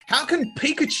How can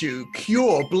Pikachu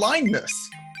cure blindness?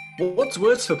 What's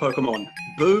worse for Pokemon?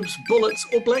 Boobs, bullets,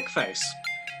 or blackface?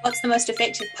 What's the most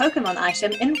effective Pokemon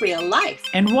item in real life?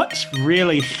 And what's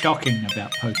really shocking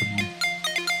about Pokemon?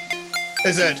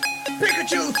 Is it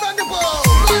Pikachu Thunderbolt?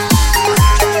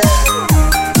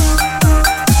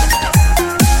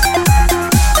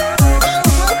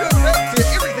 Welcome back to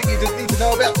Everything You Didn't Need to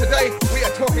Know About. Today, we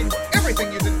are talking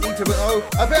everything you didn't need to know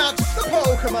about the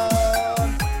Pokemon.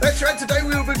 That's right, today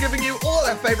we will be giving you all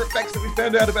our favourite facts that we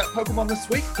found out about Pokemon this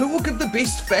week. Who will give the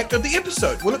best fact of the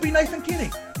episode? Will it be Nathan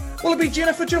Kenny? Will it be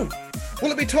Jennifer Jill?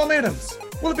 Will it be Tom Adams?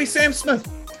 Will it be Sam Smith?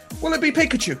 Will it be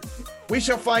Pikachu? We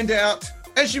shall find out.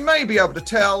 As you may be able to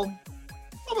tell,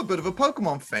 I'm a bit of a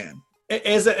Pokemon fan.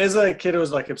 As a kid who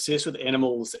was like obsessed with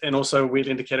animals and also went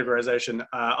into categorization,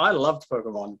 I loved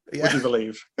Pokemon. Yeah. Would you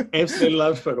believe? Absolutely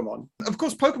loved Pokemon. Of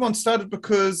course, Pokemon started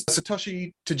because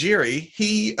Satoshi Tajiri,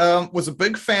 he was a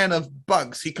big fan of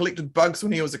bugs. He collected bugs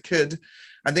when he was a kid.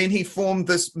 And then he formed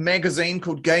this magazine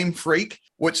called Game Freak,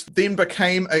 which then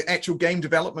became an actual game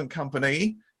development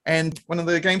company. And one of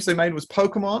the games they made was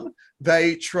Pokemon.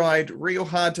 They tried real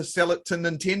hard to sell it to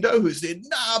Nintendo, who said,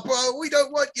 nah, bro, we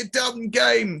don't want your dumb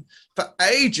game, for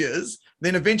ages.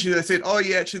 Then eventually they said, oh,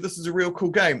 yeah, actually, this is a real cool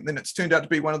game. Then it's turned out to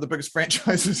be one of the biggest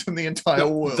franchises in the entire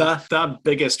world. The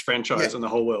biggest franchise in the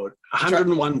whole world.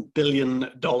 $101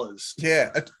 billion. Yeah,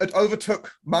 it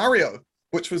overtook Mario,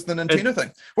 which was the Nintendo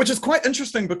thing, which is quite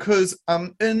interesting because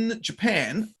in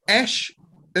Japan, Ash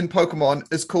in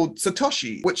Pokemon is called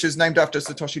Satoshi, which is named after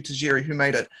Satoshi Tajiri, who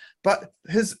made it. But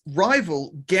his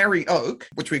rival, Gary Oak,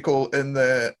 which we call in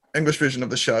the English version of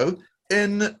the show,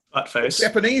 in the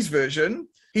Japanese version,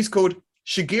 he's called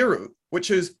Shigeru, which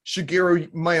is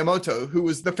Shigeru Miyamoto, who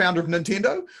was the founder of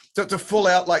Nintendo. So it's a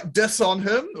full-out like diss on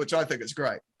him, which I think is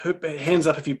great. Hands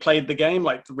up if you played the game,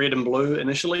 like Red and Blue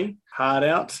initially, hard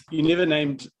out. You never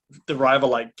named the rival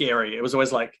like Gary. It was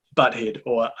always like Butthead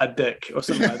or a dick or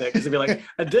something like that, because it'd be like,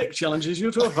 a dick challenges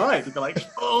you to a fight. You'd be like,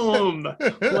 boom,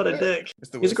 what a dick.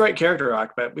 He's a great character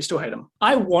arc, but we still hate him.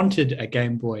 I wanted a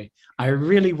Game Boy. I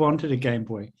really wanted a Game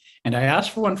Boy. And I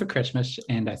asked for one for Christmas,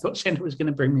 and I thought Santa was going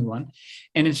to bring me one.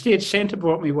 And instead, Santa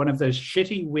brought me one of those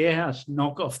shitty warehouse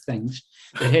knockoff things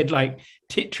that had like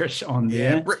Tetris on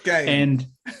there. Yeah, brick game. And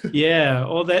yeah,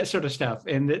 all that sort of stuff.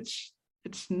 And it's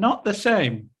not the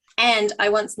same. And I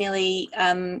once nearly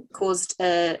caused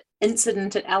an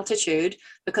incident at altitude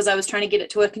because I was trying to get it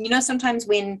to work. And you know, sometimes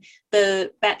when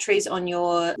the batteries on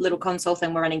your little console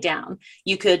thing were running down,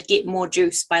 you could get more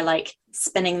juice by like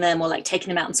spinning them or like taking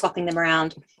them out and swapping them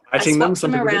around. I swapped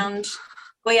them around,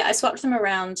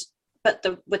 but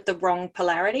with the wrong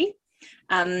polarity.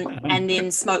 And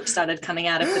then smoke started coming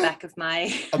out of the back of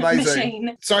my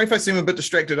machine. Sorry if I seem a bit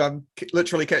distracted. I'm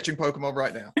literally catching Pokemon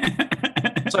right now.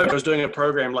 So I was doing a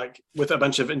program like with a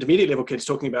bunch of intermediate level kids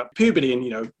talking about puberty and, you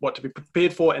know, what to be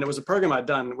prepared for. And it was a program I'd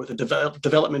done with a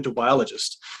developmental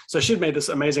biologist. So she'd made this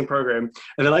amazing program.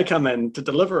 And then I come in to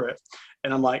deliver it.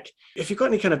 And I'm like, if you've got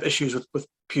any kind of issues with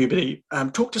puberty,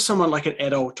 talk to someone like an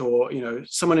adult or, you know,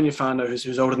 someone in your whānau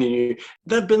who's older than you.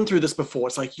 They've been through this before.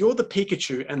 It's like, you're the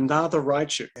Pikachu and they're the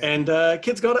Raichu. And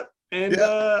kids got it. And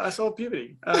I solved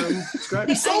puberty. It's great.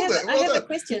 I have a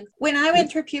question. When I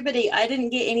went through puberty, I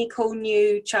didn't get any cool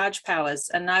new charge powers,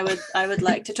 and I would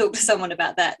like to talk to someone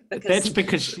about that. That's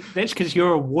because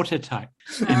you're a water type.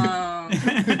 Oh.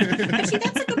 Actually,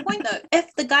 that's a good point, though.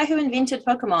 If the guy who invented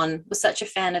Pokemon was such a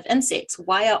fan of insects,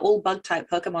 why are all bug type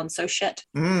Pokemon so shit?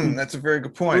 That's a very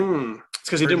good point. It's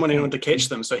because he didn't want anyone to catch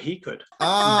them, so he could.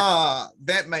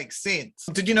 That makes sense.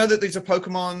 Did you know that these are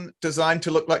Pokemon designed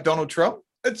to look like Donald Trump?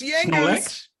 It's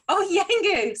Yangoose. Oh,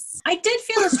 Yangoose. I did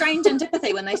feel a strange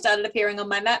antipathy when they started appearing on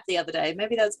my map the other day.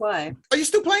 Maybe that's why. Are you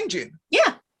still playing, Jen?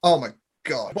 Yeah. Oh, my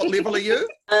God. What level are you?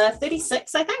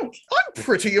 36, I think. I'm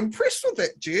pretty impressed with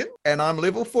that, Jen. And I'm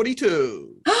level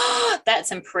 42.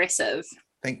 That's impressive.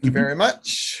 Thank you very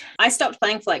much. I stopped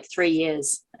playing for like 3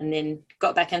 years and then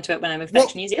got back into it when I moved back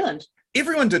to New Zealand.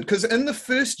 Everyone did, because in the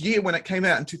first year when it came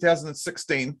out in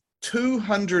 2016,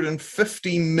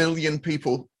 250 million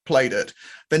people played it.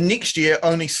 The next year,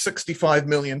 only 65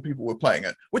 million people were playing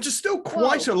it, which is still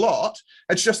quite a lot.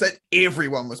 It's just that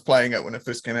everyone was playing it when it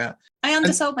first came out. I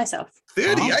undersold myself.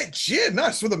 38, yeah,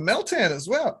 nice, with a Meltan as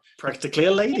well. Practically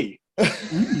a lady.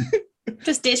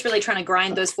 Just desperately trying to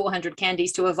grind those 400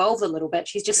 candies to evolve a little bit.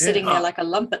 She's just sitting there like a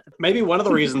lump at the... Maybe one of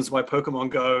the reasons why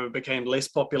Pokemon Go became less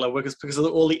popular was because of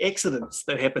all the accidents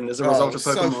that happened as a result of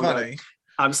Pokemon so funny. Go.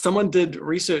 Someone did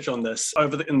research on this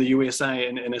in the USA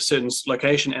in a certain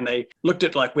location, and they looked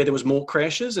at like where there was more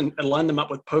crashes and lined them up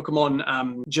with Pokemon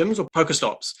gyms or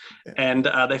Pokestops. Yeah. And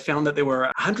they found that there were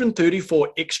 134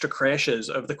 extra crashes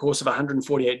over the course of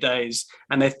 148 days.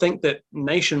 And they think that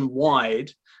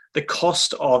nationwide, the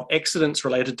cost of accidents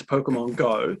related to Pokemon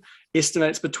Go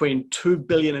estimates between $2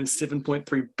 billion and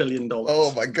 $7.3 billion.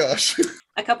 Oh my gosh.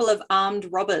 A couple of armed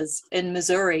robbers in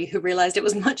Missouri who realized it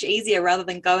was much easier rather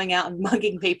than going out and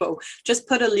mugging people, just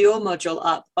put a lure module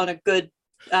up on a good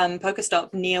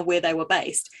Pokestop near where they were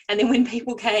based. And then when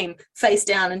people came face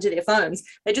down into their phones,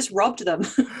 they just robbed them.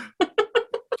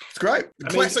 It's great.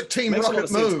 Classic Team Rocket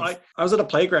move. I was at a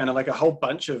playground and like a whole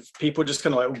bunch of people just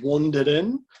kind of like wandered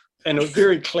in. And it was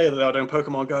very clear that they were doing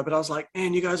Pokemon Go, but I was like,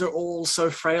 man, you guys are all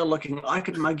so frail looking. I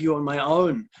could mug you on my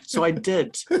own. So I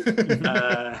did.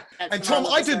 And Tom,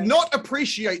 I did not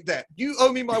appreciate that. You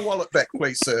owe me my wallet back,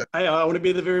 please, sir. Hey, I want to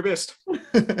be the very best.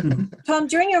 Tom,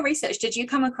 during your research, did you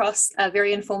come across a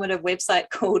very informative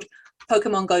website called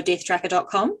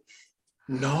PokemonGoDeathTracker.com?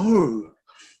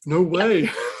 No way.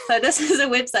 Yep. So this is a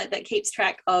website that keeps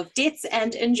track of deaths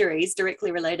and injuries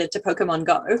directly related to Pokemon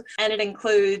Go. And it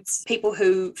includes people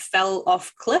who fell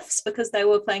off cliffs because they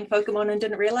were playing Pokemon and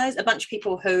didn't realize, a bunch of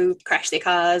people who crashed their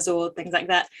cars or things like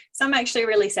that. Some actually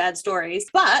really sad stories.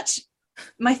 But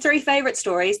my 3 favorite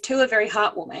stories, 2 are very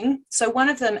heartwarming. So one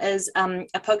of them is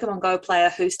a Pokemon Go player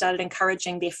who started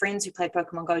encouraging their friends who played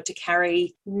Pokemon Go to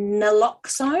carry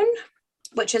naloxone,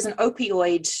 which is an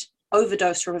opioid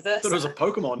overdose reverser. I thought it was a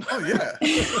Pokemon. Oh, yeah.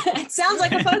 It sounds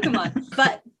like a Pokemon.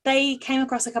 But they came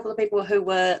across a couple of people who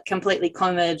were completely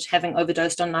comaed, having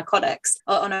overdosed on narcotics,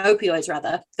 or on opioids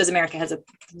rather, because America has a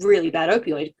really bad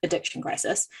opioid addiction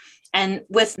crisis. And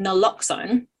with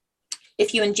naloxone,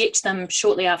 if you inject them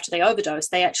shortly after they overdose,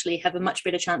 they actually have a much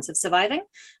better chance of surviving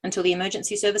until the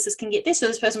emergency services can get there. So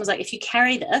this person was like, if you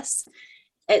carry this,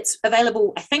 it's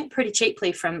available, I think, pretty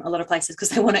cheaply from a lot of places because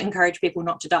they want to encourage people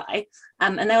not to die.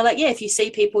 And they were like, yeah, if you see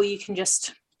people, you can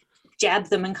just jab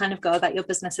them and kind of go about your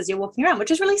business as you're walking around,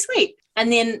 which is really sweet.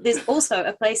 And then there's also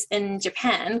a place in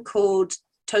Japan called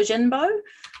Tojinbo,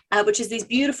 which is these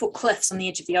beautiful cliffs on the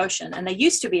edge of the ocean. And they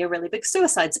used to be a really big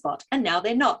suicide spot. And now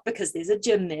they're not because there's a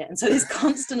gym there. And so there's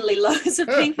constantly loads of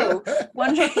people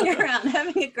wandering around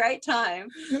having a great time.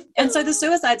 And so the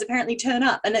suicides apparently turn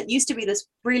up. And it used to be this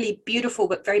really beautiful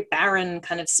but very barren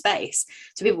kind of space.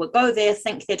 So people would go there,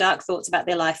 think their dark thoughts about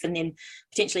their life, and then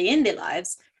potentially end their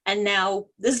lives. And now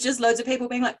there's just loads of people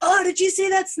being like, oh, did you see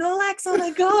that Snorlax? Oh my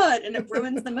God. And it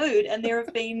ruins the mood. And there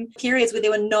have been periods where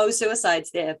there were no suicides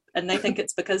there. And they think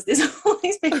it's because there's all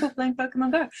these people playing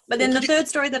Pokemon Go. But then the third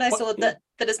story that I saw that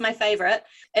is my favorite,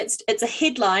 it's a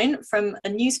headline from a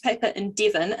newspaper in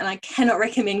Devon. And I cannot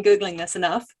recommend Googling this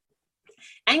enough.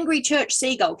 Angry church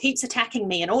seagull keeps attacking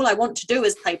me and all I want to do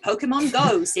is play Pokemon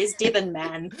Go, says Devon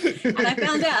man. And I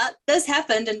found out this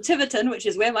happened in Tiverton, which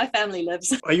is where my family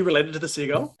lives. Are you related to the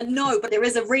seagull? No, but there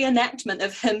is a reenactment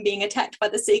of him being attacked by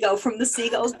the seagull from the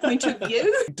seagull's point of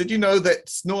view. Did you know that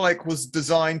Snorlax was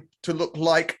designed to look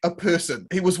like a person?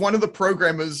 He was one of the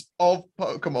programmers of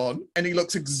Pokemon and he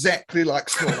looks exactly like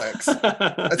Snorlax.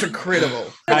 That's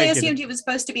incredible. They assumed he was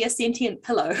supposed to be a sentient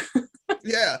pillow.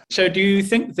 Yeah. So do you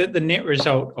think that the net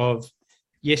result of,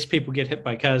 yes, people get hit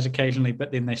by cars occasionally,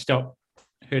 but then they stop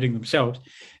hurting themselves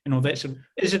and all that sort of,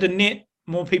 is it a net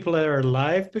more people are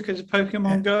alive because of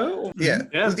Pokemon Go? Yeah.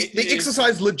 The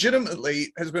exercise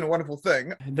legitimately has been a wonderful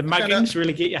thing. The muggings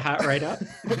really get your heart rate up.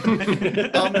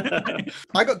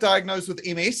 I got diagnosed with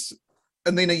MS.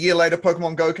 And then a year later,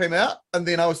 Pokemon Go came out. And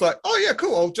then I was like, oh, yeah,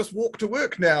 cool. I'll just walk to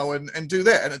work now and do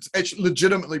that. And it's actually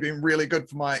legitimately been really good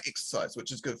for my exercise,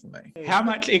 which is good for me. How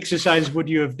much exercise would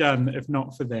you have done if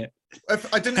not for that?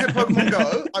 If I didn't have Pokemon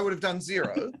Go, I would have done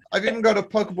 0. I've even got a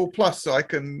Pokeball Plus so I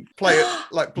can play it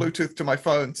like Bluetooth to my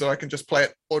phone so I can just play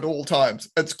it at all times.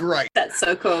 It's great. That's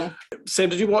so cool. Sam,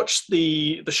 did you watch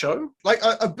the show? Like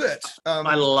a bit.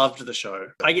 I loved the show.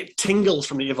 I get tingles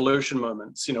from the evolution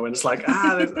moments, you know, and it's like,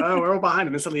 we're all behind.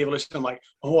 And then suddenly evolution, I'm like,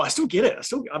 oh, I still get it.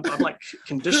 I'm like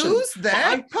conditioned. Who's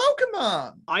that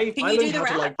Pokemon? Can you do the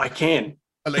rap? I can.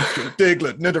 Electro,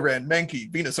 Diglett, Nidoran,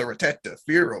 Mankey, Venusaur, Rattata,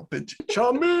 Fearow, Pidgey.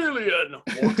 Charmeleon.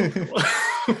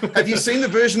 Have you seen the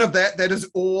version of that? That is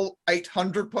all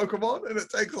 800 Pokemon and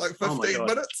it takes like 15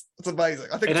 minutes. It's amazing.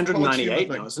 I think 898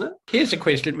 now, isn't it? Here's a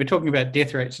question. We're talking about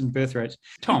death rates and birth rates.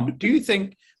 Tom, do you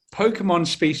think Pokemon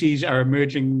species are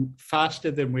emerging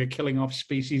faster than we're killing off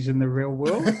species in the real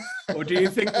world? Or do you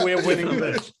think we're winning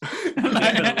this?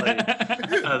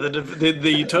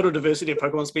 The total diversity of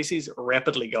Pokemon species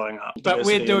rapidly going up. But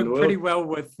we're doing pretty well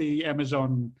with the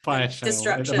Amazon fire sale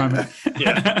at the moment.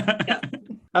 Yeah.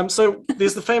 So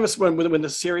there's the famous one when the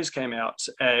series came out.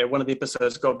 One of the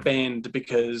episodes got banned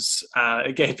because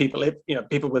it gave people,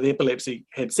 people with epilepsy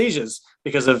had seizures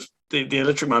because of the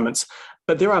electric moments.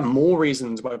 But there are more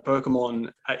reasons why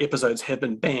Pokemon episodes have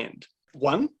been banned.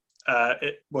 One,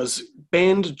 it was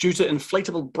banned due to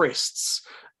inflatable breasts.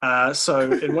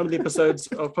 So in one of the episodes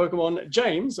of Pokemon,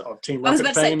 James of Team Rocket I was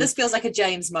about to say, fame, this feels like a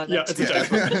James moment. yeah, it's a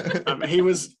James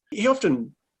moment. He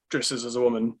often dresses as a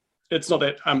woman. It's not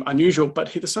that unusual,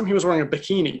 but this time he was wearing a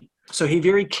bikini. So he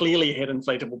very clearly had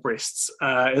inflatable breasts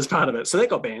as part of it. So that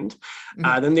got banned.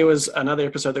 Then there was another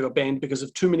episode that got banned because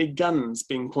of too many guns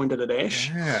being pointed at Ash.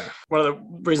 Yeah. One of the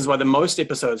reasons why the most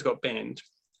episodes got banned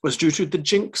was due to the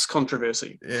Jinx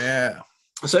controversy. Yeah.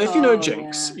 So if you know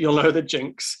Jinx, you'll know that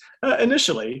Jinx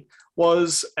initially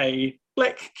was a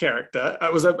black character.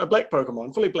 It was a black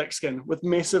Pokemon, fully black skin with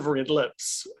massive red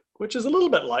lips, which is a little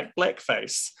bit like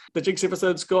blackface. The Jinx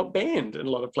episodes got banned in a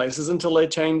lot of places until they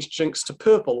changed Jinx to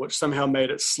purple, which somehow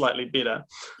made it slightly better.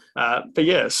 But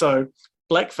yeah, so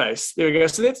blackface, there we go.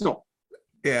 So that's not...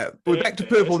 Yeah, we're back to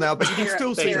purple now, but you can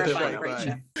still see the Terrifying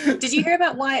flame. creature. Did you hear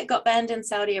about why it got banned in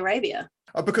Saudi Arabia?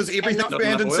 Because everything's not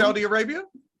banned in oil? Saudi Arabia?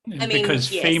 I mean,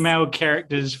 because yes. female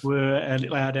characters were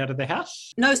allowed out of the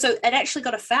house. No, so it actually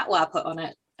got a fatwa put on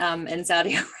it in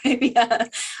Saudi Arabia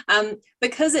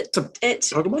because it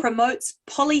Pokemon? promotes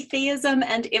polytheism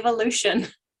and evolution.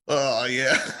 Oh,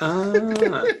 yeah.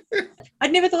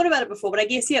 I'd never thought about it before, but I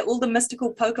guess, all the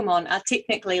mystical Pokemon are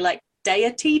technically like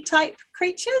deity-type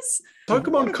creatures.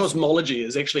 Pokemon cosmology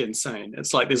is actually insane.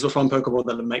 It's like there's one Pokemon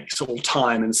that makes all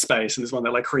time and space, and there's one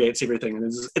that like creates everything,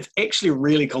 and it's actually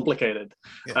really complicated.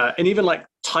 Yeah. And even like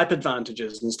type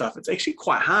advantages and stuff, it's actually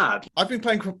quite hard. I've been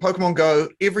playing Pokemon Go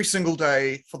every single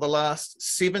day for the last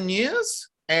 7 years,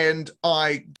 and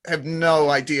I have no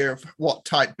idea of what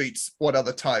type beats what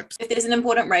other types. If there's an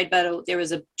important raid battle, there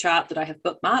is a chart that I have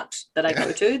bookmarked that I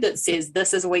go to that says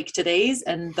this is weak to these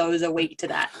and those are weak to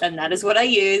that. And that is what I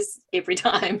use every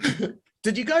time.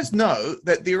 Did you guys know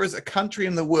that there is a country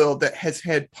in the world that has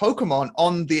had Pokemon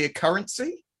on their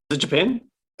currency? Is it Japan?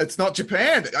 It's not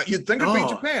Japan. You'd think it'd be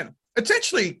Japan. It's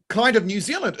actually kind of New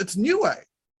Zealand. It's Niue.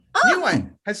 Niue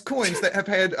has coins that have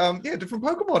had different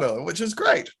Pokemon on them, which is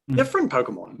great. Different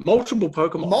Pokemon, multiple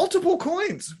Pokemon. Multiple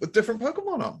coins with different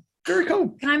Pokemon on. Very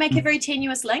cool. Can I make a very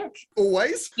tenuous link?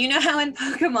 Always. You know how in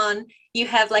Pokemon you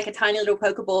have like a tiny little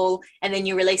Pokeball and then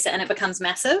you release it and it becomes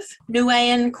massive?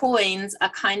 Niuean coins are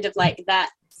kind of like that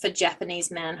for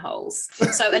Japanese manholes.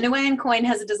 So a Niuean coin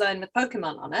has a design with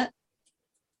Pokemon on it.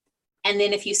 And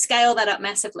then if you scale that up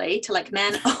massively to like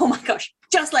oh my gosh,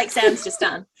 just like Sam's just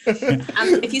done.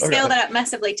 If you scale that up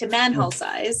massively to manhole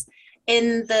size,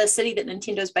 in the city that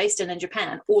Nintendo's based in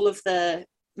Japan, all of the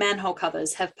manhole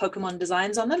covers have Pokemon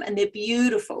designs on them and they're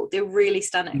beautiful. They're really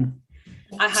stunning.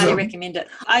 I highly recommend it.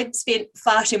 I spent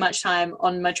far too much time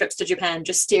on my trips to Japan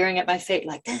just staring at my feet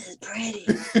like, this is pretty.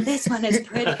 This one is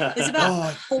pretty. There's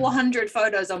about 400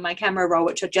 photos on my camera roll,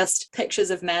 which are just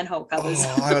pictures of manhole covers.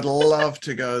 Oh, I would love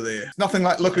to go there. Nothing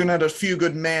like looking at a few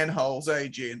good manholes, eh,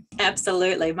 Jen?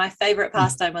 Absolutely. My favorite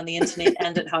pastime on the internet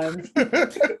and at home.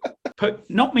 But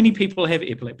not many people have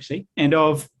epilepsy, and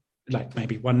of like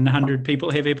maybe 100 people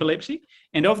have epilepsy,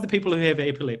 and of the people who have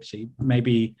epilepsy,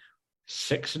 maybe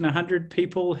 6 in 100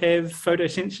 people have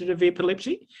photosensitive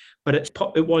epilepsy, but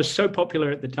it was so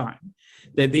popular at the time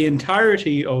that the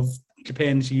entirety of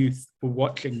Japan's youth were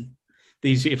watching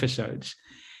these episodes,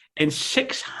 and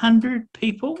 600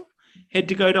 people had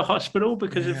to go to hospital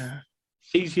because of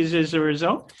seizures as a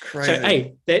result. Crazy. So,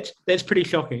 hey, that's pretty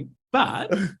shocking.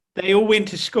 But they all went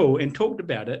to school and talked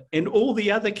about it, and all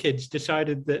the other kids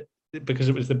decided that, because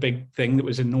it was the big thing that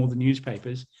was in all the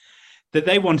newspapers, that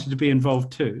they wanted to be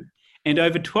involved too. And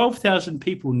over 12,000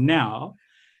 people now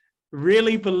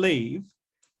really believe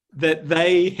that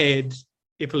they had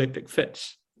epileptic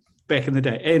fits back in the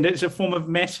day. And it's a form of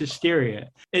mass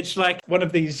hysteria. It's like one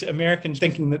of these Americans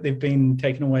thinking that they've been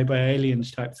taken away by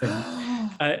aliens type thing.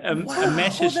 A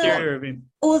mass hysteria event.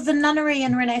 Or the nunnery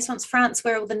in Renaissance France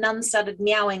where all the nuns started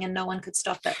meowing and no one could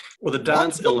stop it. Or the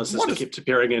dance illnesses that kept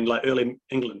appearing in like early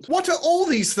England. What are all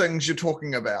these things you're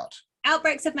talking about?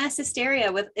 Outbreaks of mass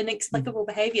hysteria with inexplicable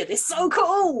behavior. They're so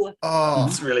cool. Oh,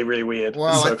 it's really, really weird.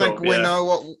 Well, so I think cool. we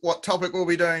know what topic we'll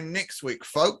be doing next week,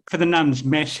 folk. For the nuns,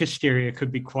 mass hysteria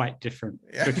could be quite different.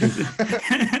 Yeah. Because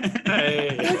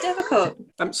So difficult.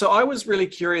 So I was really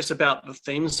curious about the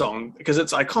theme song because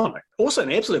it's iconic, also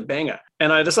an absolute banger.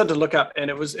 And I decided to look up, and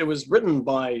it was written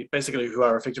by basically who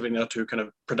are effectively now two kind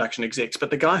of production execs, but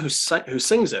the guy who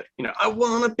sings it, I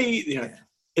want to be,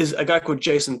 is a guy called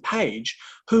Jason Page,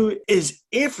 who is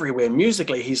everywhere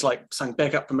musically. He's like sung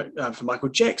back up for Michael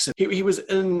Jackson. He was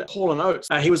in Hall & Oates.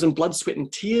 He was in Blood, Sweat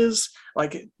and Tears.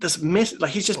 Like this mess,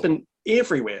 like he's just been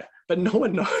everywhere, but no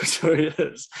one knows who he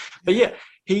is. But yeah,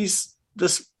 he's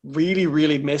this really,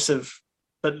 really massive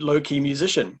but low-key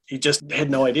musician. He just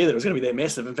had no idea that it was going to be that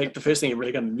massive. In fact, the first thing he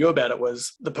really kind of knew about it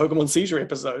was the Pokemon Seizure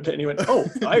episode. And he went, oh,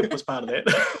 I was part of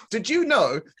that. Did you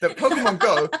know that Pokemon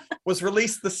Go was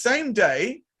released the same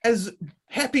day as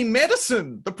Happy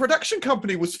Medicine, the production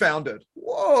company, was founded?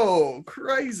 Whoa,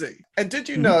 crazy. And did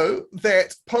you know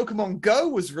that Pokemon Go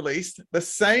was released the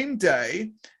same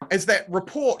day as that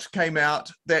report came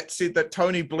out that said that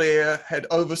Tony Blair had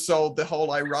oversold the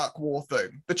whole Iraq war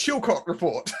thing? The Chilcott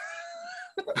report.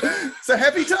 So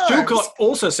happy times. Chilcott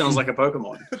also sounds like a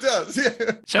Pokemon. It does,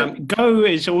 yeah. So Go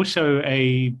is also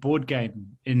a board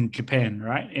game in Japan,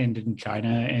 right? And in China.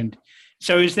 And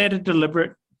so is that a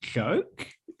deliberate joke?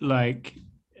 Like,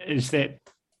 is that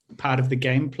part of the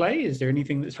gameplay? Is there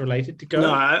anything that's related to Go?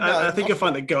 No, I think you'll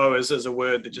find that Go is a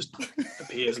word that just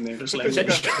appears in the English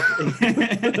language.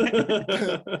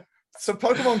 So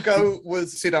Pokemon Go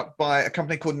was set up by a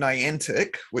company called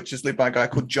Niantic, which is led by a guy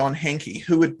called John Hankey,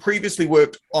 who had previously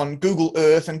worked on Google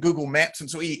Earth and Google Maps, and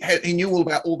so he knew all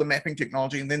about all the mapping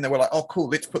technology. And then they were like, "Oh, cool,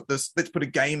 let's put a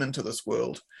game into this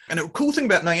world." And the cool thing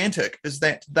about Niantic is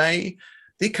that their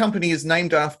company is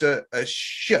named after a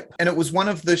ship, and it was one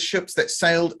of the ships that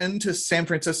sailed into San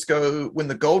Francisco when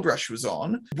the gold rush was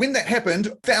on. When that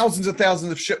happened, thousands and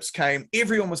thousands of ships came.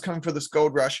 Everyone was coming for this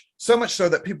gold rush, so much so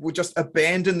that people would just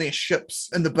abandon their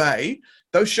ships in the bay.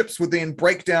 Those ships would then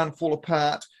break down, fall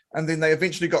apart, and then they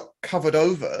eventually got covered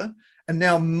over. And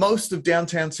now most of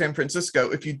downtown San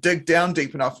Francisco, if you dig down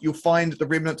deep enough, you'll find the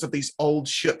remnants of these old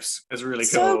ships. It's really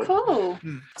cool. So cool.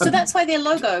 So that's why their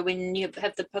logo, when you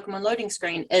have the Pokemon loading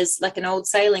screen, is like an old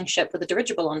sailing ship with a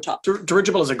dirigible on top.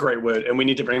 Dirigible is a great word, and we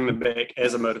need to bring them back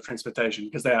as a mode of transportation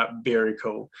because they are very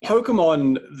cool. Yeah.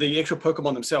 Pokemon, the actual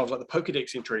Pokemon themselves, like the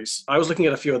Pokédex entries, I was looking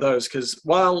at a few of those because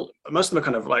while most of them are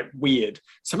kind of like weird,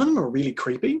 some of them are really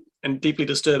creepy and deeply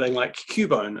disturbing, like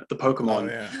Cubone, the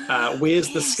Pokemon,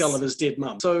 wears the skull of his dead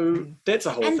mum. So that's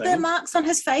a whole thing. And the marks on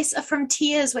his face are from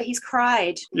tears where he's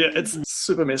cried. Yeah, it's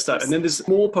super messed up. And then there's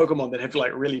more Pokemon that have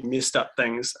like really messed up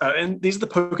things. And these are the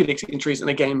Pokédex entries in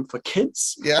a game for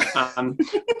kids. Yeah.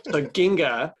 So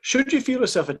Gengar, should you feel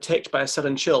yourself attacked by a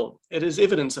sudden chill, it is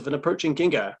evidence of an approaching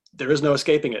Gengar. There is no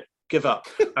escaping it. Give up.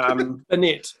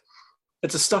 Annette.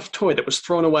 It's a stuffed toy that was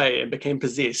thrown away and became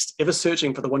possessed, ever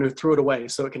searching for the one who threw it away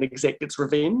so it can exact its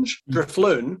revenge.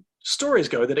 Drifloon, stories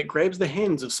go that it grabs the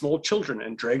hands of small children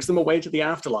and drags them away to the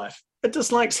afterlife. It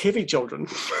dislikes heavy children.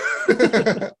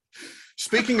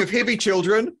 Speaking of heavy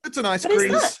children, it's a nice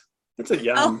crease. It's a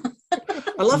yum. Oh.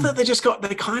 I love that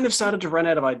they kind of started to run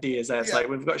out of ideas. It's like,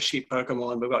 we've got sheep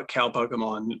Pokemon, we've got cow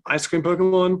Pokemon, ice cream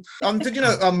Pokemon. Did you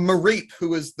know Mareep, who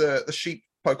was the sheep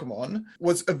Pokemon,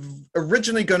 was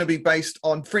originally going to be based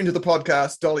on friend of the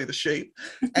podcast, Dolly the sheep.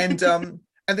 And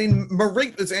then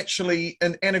Mareep is actually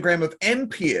an anagram of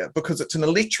Ampere because it's an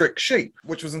electric sheep,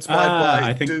 which was inspired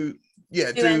by Do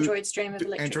Androids Dream of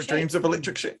Electric Android Dreams of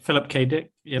Electric Sheep. Philip K.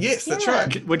 Dick. Yep. Yes, that's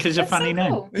right. Which is a funny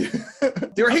name. Cool.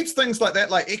 There are heaps of things like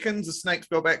that, like Ekans is snake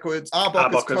spelled backwards,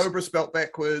 Arbok is cobra spelled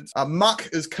backwards, Muck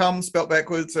is cum spelled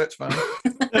backwards, so that's fun.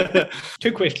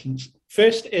 2 questions.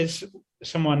 First is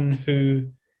someone who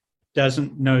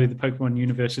doesn't know the Pokemon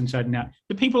universe inside and out.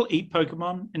 Do people eat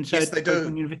Pokemon inside the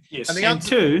Pokemon universe? Yes. And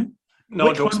 2,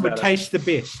 which one would taste the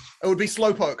best? It would be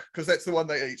Slowpoke, because that's the one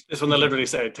they eat. This one they literally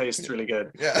say it tastes really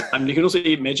good. Yeah. You can also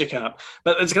eat Magikarp.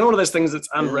 But it's kind of one of those things that's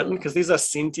unwritten, because these are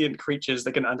sentient creatures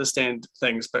that can understand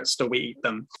things, but still we eat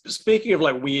them. Speaking of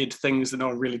like weird things that no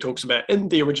one really talks about, in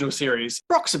the original series,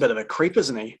 Brock's a bit of a creep,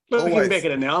 isn't he? Looking back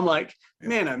at it now, I'm like,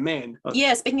 man, oh man.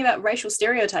 Yeah, speaking about racial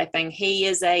stereotyping, he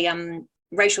is a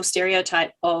racial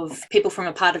stereotype of people from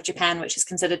a part of Japan which is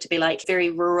considered to be like very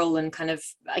rural and kind of,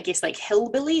 I guess, like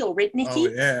hillbilly or rednecky.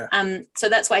 Oh, yeah. So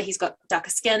that's why he's got darker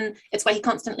skin. It's why he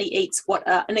constantly eats what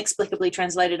are inexplicably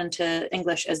translated into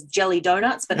English as jelly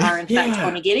donuts, but are in fact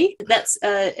onigiri. That's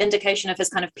an indication of his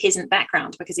kind of peasant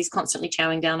background because he's constantly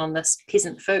chowing down on this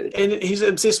peasant food. And he's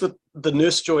obsessed with the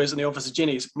Nurse Joys and the Officer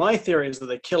Jennies. My theory is that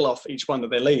they kill off each one that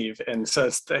they leave, and so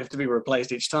they have to be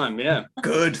replaced each time. Yeah.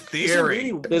 Good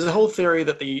theory. There's a whole theory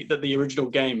that the original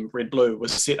game Red Blue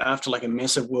was set after like a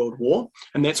massive world war,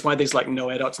 and that's why there's like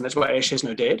no adults, and that's why Ash has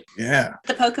no dad. Yeah.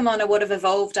 The Pokemon would have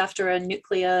evolved after a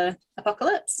nuclear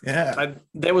apocalypse. Yeah.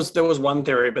 There was one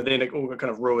theory, but then it all got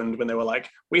kind of ruined when they were like,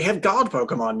 we have guard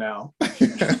Pokemon now.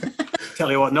 Tell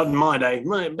you what, not in my day.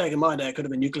 Back in my day, it could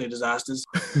have been nuclear disasters.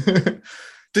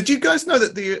 Did you guys know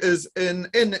that there is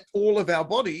in all of our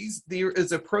bodies, there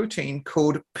is a protein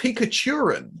called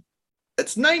Pikachurin?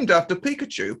 It's named after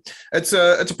Pikachu. It's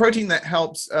a protein that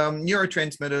helps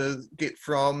neurotransmitters get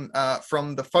from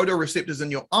the photoreceptors in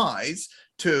your eyes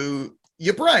to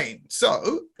your brain.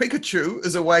 So Pikachu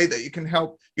is a way that you can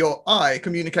help your eye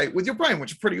communicate with your brain,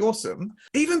 which is pretty awesome.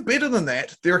 Even better than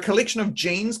that, there are a collection of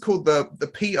genes called the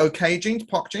POK genes,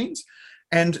 POK genes,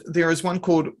 and there is one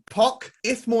called POK,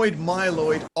 ethmoid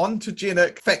myeloid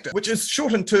ontogenic factor, which is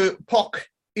shortened to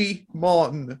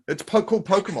Pokémon. It's called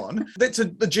Pokemon. That's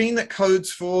the gene that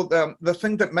codes for the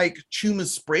thing that make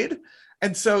tumors spread.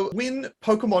 And so when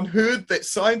Pokemon heard that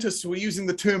scientists were using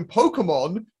the term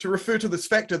Pokemon to refer to this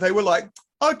factor, they were like,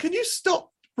 oh, can you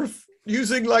stop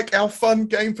using like our fun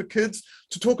game for kids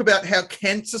to talk about how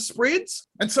cancer spreads?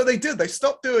 And so they did. They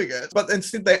stopped doing it. But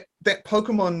instead that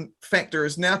Pokemon factor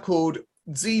is now called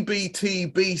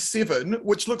ZBT-B7,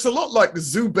 which looks a lot like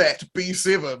Zubat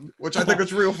B7, which I think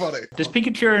is real funny. Does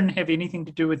Pikachu have anything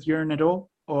to do with urine at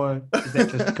all? Or is that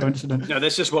just a coincidence? No,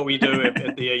 that's just what we do at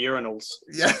the urinals.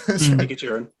 Yeah.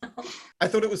 Pikachu. I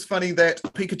thought it was funny that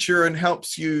Pikachu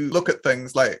helps you look at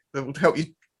things, like it will help you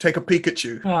take a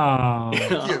Pikachu. Oh.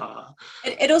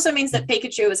 It also means that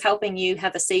Pikachu is helping you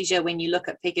have a seizure when you look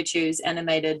at Pikachu's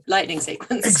animated lightning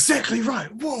sequence. Exactly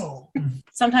right. Whoa.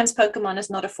 Sometimes Pokemon is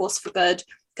not a force for good,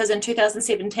 because in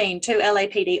 2017, 2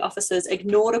 LAPD officers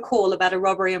ignored a call about a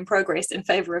robbery in progress in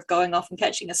favor of going off and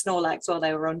catching a Snorlax while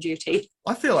they were on duty.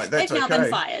 I feel like that's They've now okay.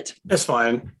 been fired. That's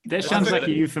fine. That sounds like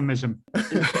a euphemism.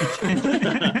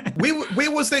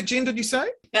 Where was that, Jen, did you say?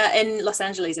 In Los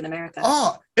Angeles, in America.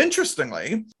 Oh,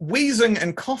 interestingly, wheezing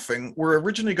and coughing were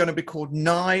originally going to be called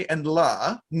Nye and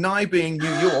La, Nye being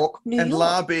New York and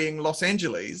La being Los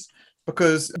Angeles,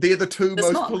 because they're the two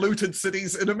most polluted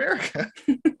cities in America.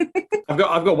 I've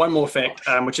got one more fact,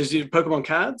 which is Pokemon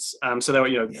cards. So they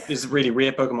were, there's really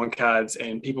rare Pokemon cards,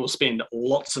 and people spend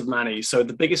lots of money. So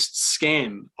the biggest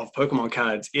scam of Pokemon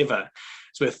cards ever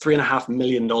is worth $3.5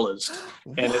 million,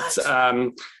 and it's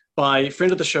by a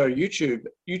friend of the show,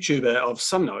 YouTuber of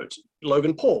some note,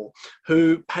 Logan Paul,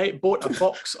 who bought a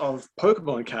box of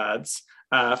Pokemon cards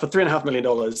for $3.5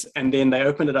 million, and then they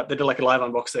opened it up. They did like a live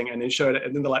unboxing, and then showed it,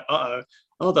 and then they're like, oh,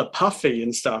 they're puffy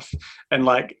and stuff, and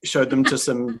like showed them to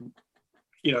some,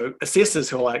 assessors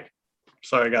who are like,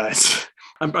 sorry guys.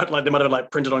 Like they might have like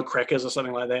printed on crackers or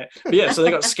something like that. But yeah, so they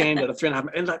got scammed at a $3.5 million,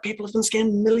 and like people have been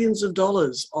scammed millions of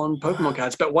dollars on Pokemon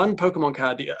cards. But one Pokemon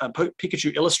card, the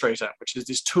Pikachu Illustrator, which is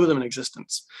there's 2 of them in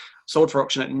existence, sold for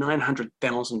auction at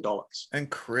 $900,000.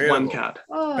 Incredible. One card.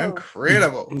 Oh.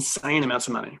 Incredible. Insane amounts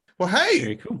of money. Well, hey,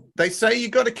 Very cool. They say you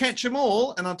got to catch them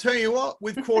all, and I'll tell you what,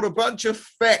 we've caught a bunch of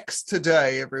facts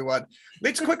today, everyone.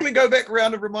 Let's quickly go back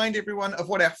around and remind everyone of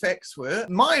what our facts were.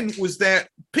 Mine was that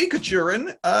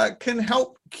Pikachu can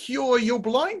help cure your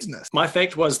blindness. My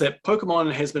fact was that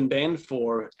Pokemon has been banned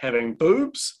for having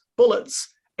boobs, bullets,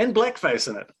 and blackface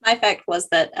in it. My fact was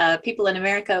that people in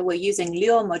America were using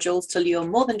lure modules to lure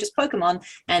more than just Pokemon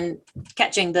and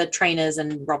catching the trainers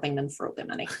and robbing them for all their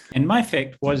money. And my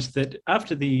fact was that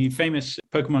after the famous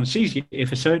Pokemon seizure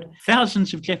episode,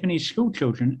 thousands of Japanese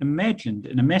schoolchildren imagined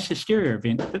in a mass hysteria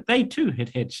event that they too had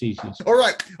had seizures. All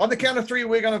right, on the count of 3,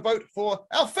 we're going to vote for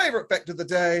our favorite fact of the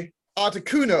day,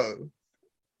 Articuno.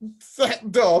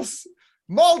 Dos.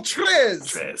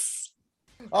 Moltres.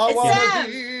 I want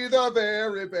to be the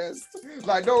very best,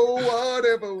 like no one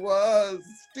ever was.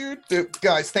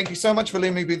 Guys, thank you so much for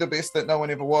letting me be the best that no one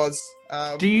ever was.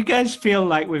 Do you guys feel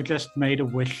like we've just made a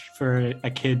wish for a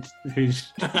kid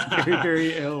who's very,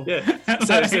 very ill? Yeah.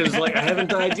 So it's like, I haven't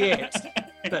died yet,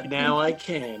 but now I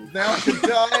can. Now I can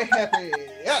die happy.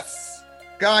 Yes.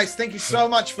 Guys, thank you so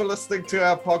much for listening to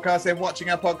our podcast and watching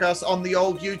our podcast on the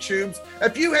old YouTubes.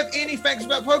 If you have any facts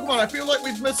about Pokemon, I feel like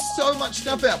we've missed so much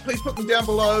stuff out. Please put them down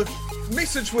below.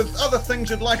 Message with other things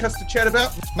you'd like us to chat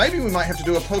about. Maybe we might have to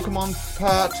do a Pokemon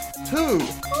part 2.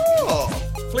 Oh,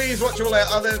 please watch all our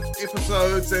other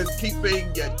episodes and keep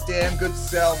being your damn good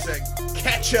selves and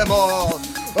catch 'em all.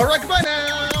 All right, goodbye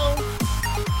now.